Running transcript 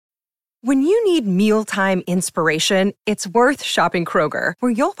When you need mealtime inspiration, it's worth shopping Kroger,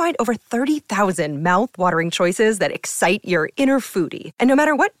 where you'll find over 30,000 mouth-watering choices that excite your inner foodie. And no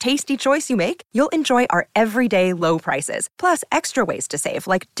matter what tasty choice you make, you'll enjoy our everyday low prices, plus extra ways to save,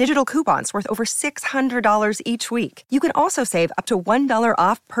 like digital coupons worth over $600 each week. You can also save up to $1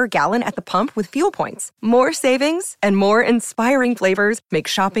 off per gallon at the pump with fuel points. More savings and more inspiring flavors make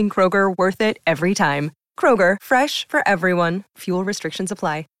shopping Kroger worth it every time. Kroger, fresh for everyone. Fuel restrictions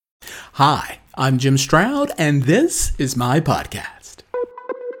apply. Hi, I'm Jim Stroud, and this is my podcast.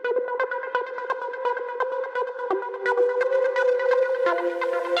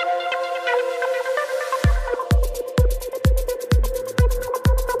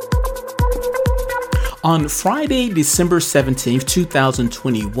 On Friday, December 17th,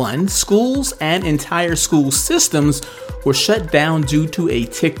 2021, schools and entire school systems were shut down due to a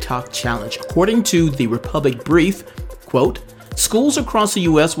TikTok challenge. According to the Republic Brief, quote, schools across the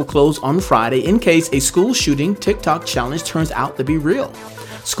U.S. will close on Friday in case a school shooting TikTok challenge turns out to be real.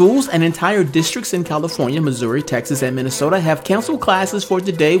 Schools and entire districts in California, Missouri, Texas, and Minnesota have canceled classes for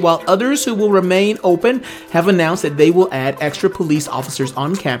today, while others who will remain open have announced that they will add extra police officers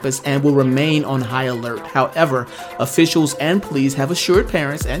on campus and will remain on high alert. However, officials and police have assured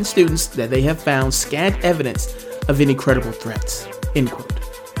parents and students that they have found scant evidence of any credible threats. End quote.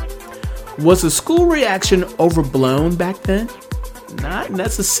 Was the school reaction overblown back then? Not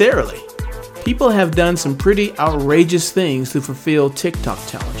necessarily. People have done some pretty outrageous things to fulfill TikTok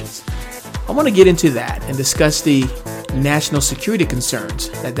challenges. I want to get into that and discuss the national security concerns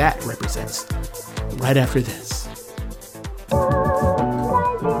that represents right after this.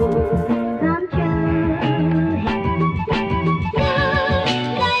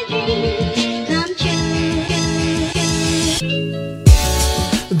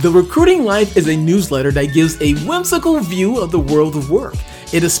 The Recruiting Life is a newsletter that gives a whimsical view of the world of work.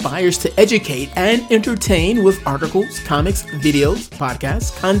 It aspires to educate and entertain with articles, comics, videos,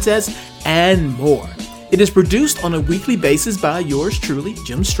 podcasts, contests, and more. It is produced on a weekly basis by yours truly,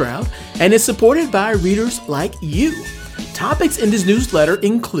 Jim Stroud, and is supported by readers like you. Topics in this newsletter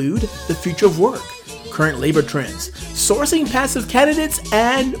include the future of work, current labor trends, sourcing passive candidates,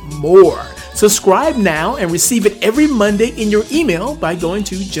 and more. Subscribe now and receive it every Monday in your email by going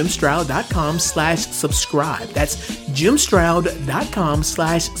to jimstroud.com/subscribe. That's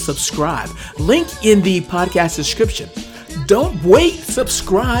jimstroud.com/subscribe. Link in the podcast description. Don't wait,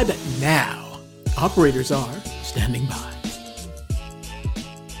 subscribe now. Operators are standing by.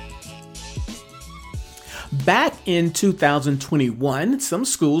 Back in 2021, some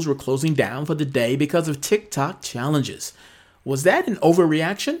schools were closing down for the day because of TikTok challenges. Was that an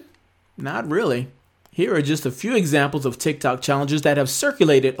overreaction? Not really. Here are just a few examples of TikTok challenges that have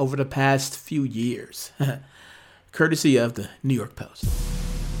circulated over the past few years, courtesy of the New York Post.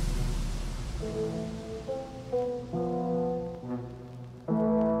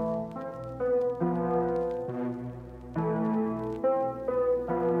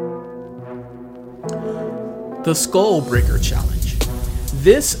 The Skullbreaker Challenge.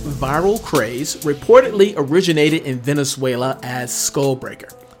 This viral craze reportedly originated in Venezuela as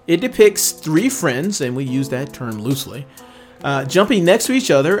Skullbreaker. It depicts three friends, and we use that term loosely, jumping next to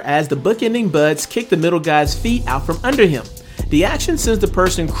each other as the bookending buds kick the middle guy's feet out from under him. The action sends the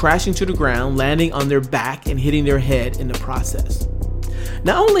person crashing to the ground, landing on their back and hitting their head in the process.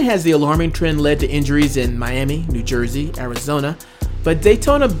 Not only has the alarming trend led to injuries in Miami, New Jersey, Arizona, but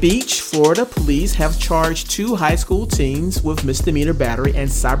Daytona Beach, Florida police have charged 2 high school teens with misdemeanor battery and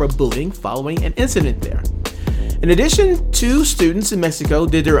cyberbullying following an incident there. In addition, 2 students in Mexico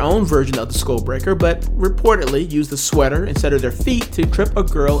did their own version of the Skullbreaker, but reportedly used a sweater instead of their feet to trip a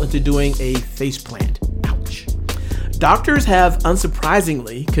girl into doing a faceplant. Ouch. Doctors have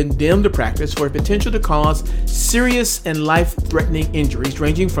unsurprisingly condemned the practice for potential to cause serious and life-threatening injuries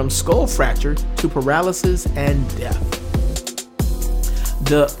ranging from skull fracture to paralysis and death.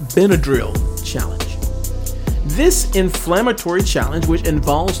 The Benadryl Challenge. This inflammatory challenge, which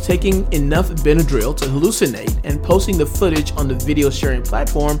involves taking enough Benadryl to hallucinate and posting the footage on the video sharing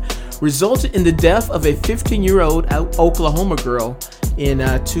platform, resulted in the death of a 15-year-old Oklahoma girl in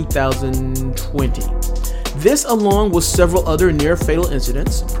 2020. This, along with several other near-fatal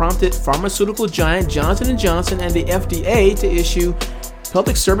incidents, prompted pharmaceutical giant Johnson & Johnson and the FDA to issue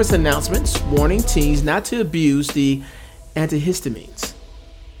public service announcements warning teens not to abuse the antihistamines.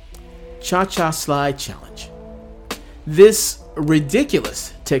 Cha-Cha Slide Challenge. This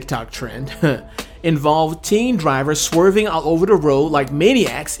ridiculous TikTok trend involved teen drivers swerving all over the road like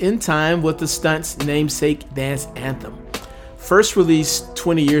maniacs in time with the stunt's namesake dance anthem. First released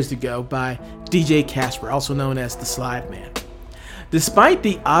 20 years ago by DJ Casper, also known as the Slide Man. Despite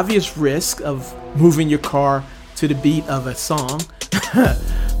the obvious risk of moving your car to the beat of a song,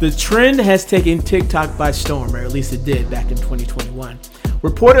 the trend has taken TikTok by storm, or at least it did back in 2021,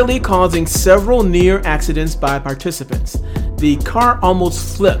 reportedly causing several near accidents by participants. The car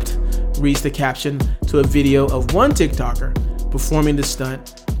almost flipped, reads the caption to a video of one TikToker performing the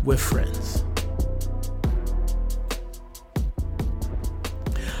stunt with friends.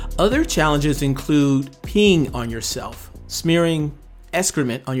 Other challenges include peeing on yourself, smearing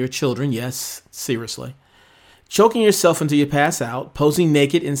excrement on your children, yes, seriously, choking yourself until you pass out, posing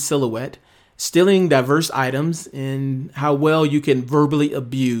naked in silhouette, stealing diverse items, and how well you can verbally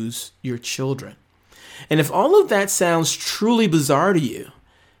abuse your children. And if all of that sounds truly bizarre to you,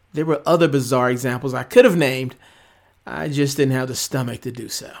 there were other bizarre examples I could have named. I just didn't have the stomach to do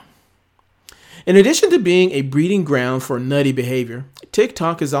so. In addition to being a breeding ground for nutty behavior,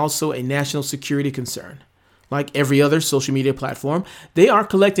 TikTok is also a national security concern. Like every other social media platform, they are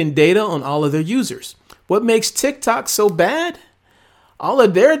collecting data on all of their users. What makes TikTok so bad? All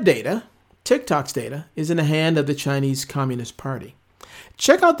of their data, TikTok's data, is in the hand of the Chinese Communist Party.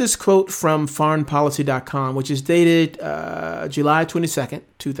 Check out this quote from foreignpolicy.com, which is dated July 22nd,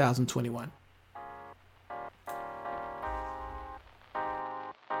 2021.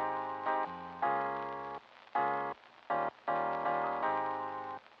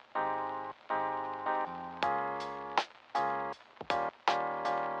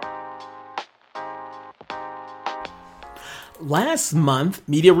 Last month,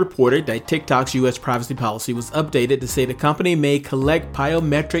 media reported that TikTok's U.S. privacy policy was updated to say the company may collect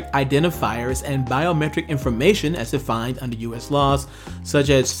biometric identifiers and biometric information as defined under U.S. laws,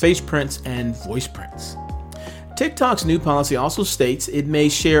 such as face prints and voice prints. TikTok's new policy also states it may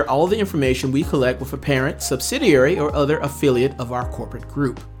share all the information we collect with a parent, subsidiary, or other affiliate of our corporate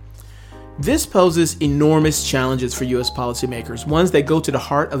group. This poses enormous challenges for U.S. policymakers, ones that go to the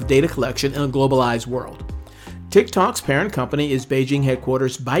heart of data collection in a globalized world. TikTok's parent company is Beijing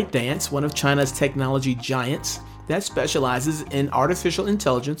headquarters ByteDance, one of China's technology giants that specializes in artificial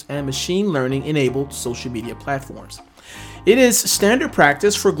intelligence and machine learning-enabled social media platforms. It is standard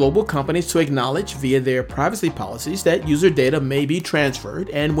practice for global companies to acknowledge via their privacy policies that user data may be transferred,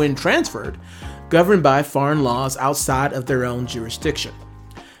 and when transferred, governed by foreign laws outside of their own jurisdiction.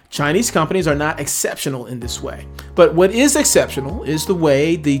 Chinese companies are not exceptional in this way. But what is exceptional is the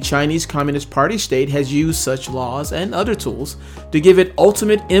way the Chinese Communist Party state has used such laws and other tools to give it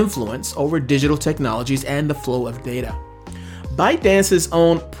ultimate influence over digital technologies and the flow of data. ByteDance's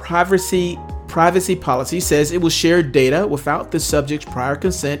own privacy policy says it will share data without the subject's prior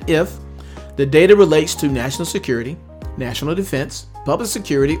consent if the data relates to national security, national defense, public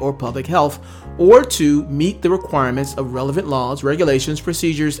security, or public health, or to meet the requirements of relevant laws, regulations,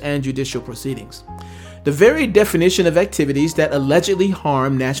 procedures, and judicial proceedings. The very definition of activities that allegedly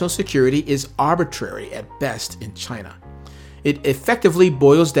harm national security is arbitrary at best in China. It effectively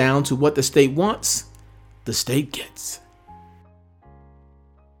boils down to what the state wants, the state gets.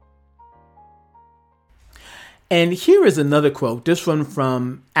 And here is another quote, this one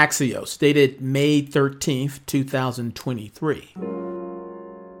from Axios, dated May 13th, 2023.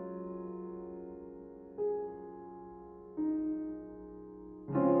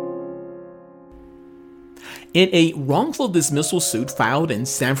 In a wrongful dismissal suit filed in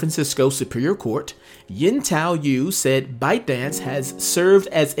San Francisco Superior Court, Yintao Yu said ByteDance has served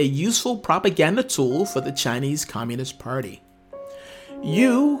as a useful propaganda tool for the Chinese Communist Party.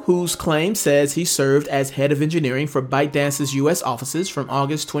 Yu, whose claim says he served as head of engineering for ByteDance's U.S. offices from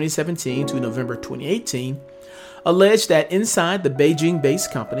August 2017 to November 2018, alleged that inside the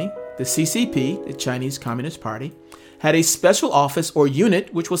Beijing-based company, the CCP, the Chinese Communist Party, had a special office or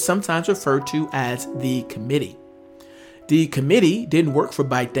unit which was sometimes referred to as the committee. The committee didn't work for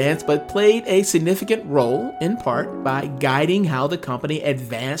ByteDance but played a significant role, in part, by guiding how the company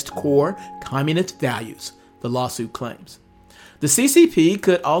advanced core communist values, the lawsuit claims. The CCP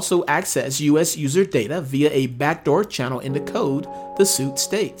could also access U.S. user data via a backdoor channel in the code, the suit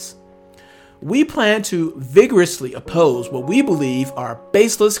states. We plan to vigorously oppose what we believe are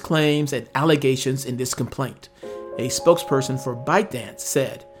baseless claims and allegations in this complaint, a spokesperson for ByteDance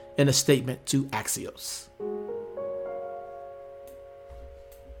said in a statement to Axios.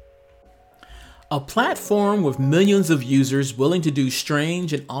 A platform with millions of users willing to do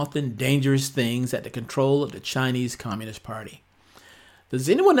strange and often dangerous things at the control of the Chinese Communist Party. Does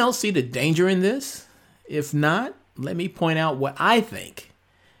anyone else see the danger in this? If not, let me point out what I think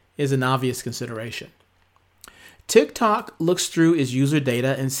is an obvious consideration. TikTok looks through its user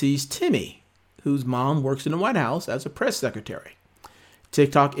data and sees Timmy, whose mom works in the White House as a press secretary.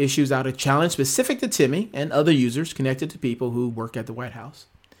 TikTok issues out a challenge specific to Timmy and other users connected to people who work at the White House.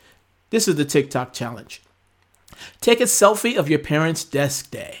 This is the TikTok challenge. Take a selfie of your parents' desk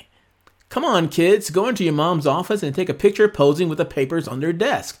day. Come on, kids, go into your mom's office and take a picture posing with the papers on their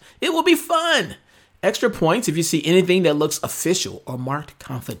desk. It will be fun. Extra points if you see anything that looks official or marked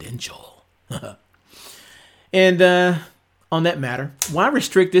confidential. And on that matter, why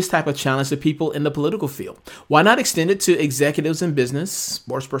restrict this type of challenge to people in the political field? Why not extend it to executives in business,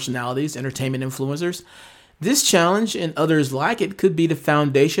 sports personalities, entertainment influencers? This challenge and others like it could be the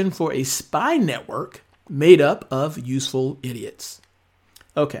foundation for a spy network made up of useful idiots.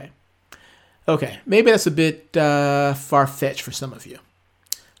 Okay, maybe that's a bit far-fetched for some of you.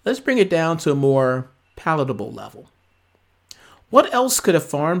 Let's bring it down to a more palatable level. What else could a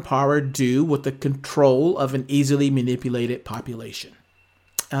foreign power do with the control of an easily manipulated population?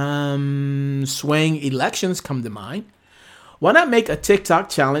 Swaying elections come to mind. Why not make a TikTok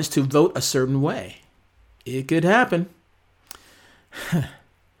challenge to vote a certain way? It could happen.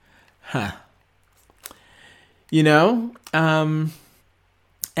 You know,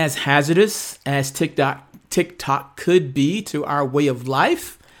 as hazardous as TikTok could be to our way of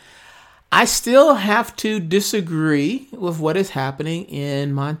life, I still have to disagree with what is happening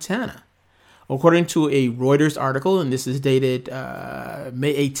in Montana. According to a Reuters article, and this is dated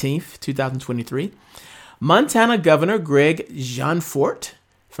May 18th, 2023, Montana Governor Greg Gianforte,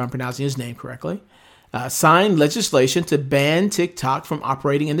 if I'm pronouncing his name correctly, signed legislation to ban TikTok from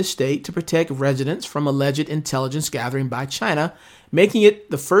operating in the state to protect residents from alleged intelligence gathering by China, making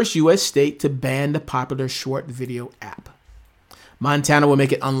it the first U.S. state to ban the popular short video app. Montana will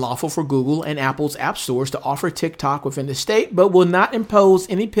make it unlawful for Google and Apple's app stores to offer TikTok within the state, but will not impose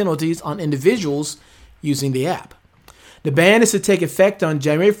any penalties on individuals using the app. The ban is to take effect on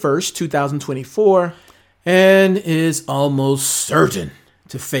January 1st, 2024, and is almost certain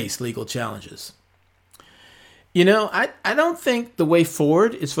to face legal challenges. You know, I don't think the way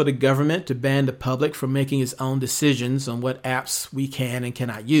forward is for the government to ban the public from making its own decisions on what apps we can and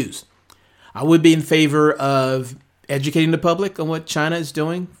cannot use. I would be in favor of educating the public on what China is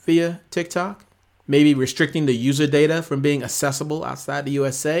doing via TikTok, maybe restricting the user data from being accessible outside the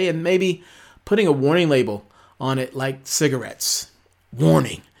USA, and maybe putting a warning label on it like cigarettes.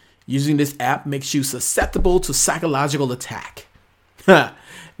 Warning, using this app makes you susceptible to psychological attack.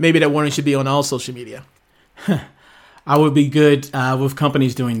 Maybe that warning should be on all social media. I would be good with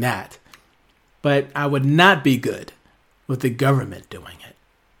companies doing that, but I would not be good with the government doing it.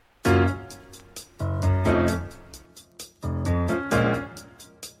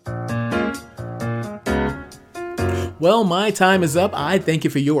 Well, my time is up. I thank you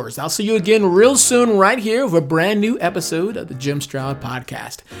for yours. I'll see you again real soon right here with a brand new episode of the Jim Stroud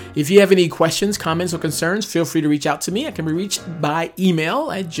Podcast. If you have any questions, comments, or concerns, feel free to reach out to me. I can be reached by email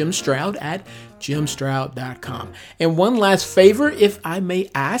at jimstroud@jimstroud.com. And one last favor, if I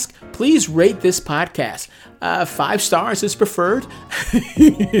may ask, please rate this podcast. 5 stars is preferred,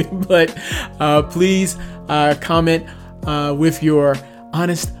 but please comment with your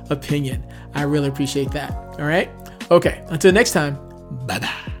honest opinion. I really appreciate that. All right? Okay, until next time, bye-bye.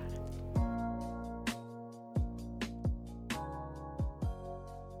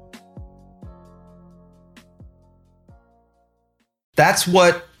 That's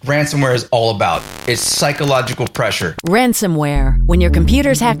what ransomware is all about. It's psychological pressure. Ransomware, when your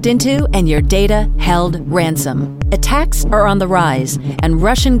computer's hacked into and your data held ransom. Attacks are on the rise, and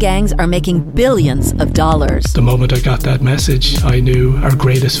Russian gangs are making billions of dollars. The moment I got that message, I knew our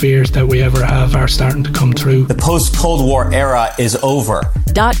greatest fears that we ever have are starting to come true. The post-Cold War era is over.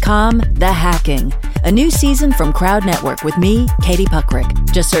 .com, The Hacking. A new season from Crowd Network with me, Katie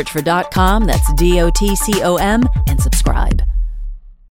Puckrick. Just search for .com, that's DOTCOM, and subscribe.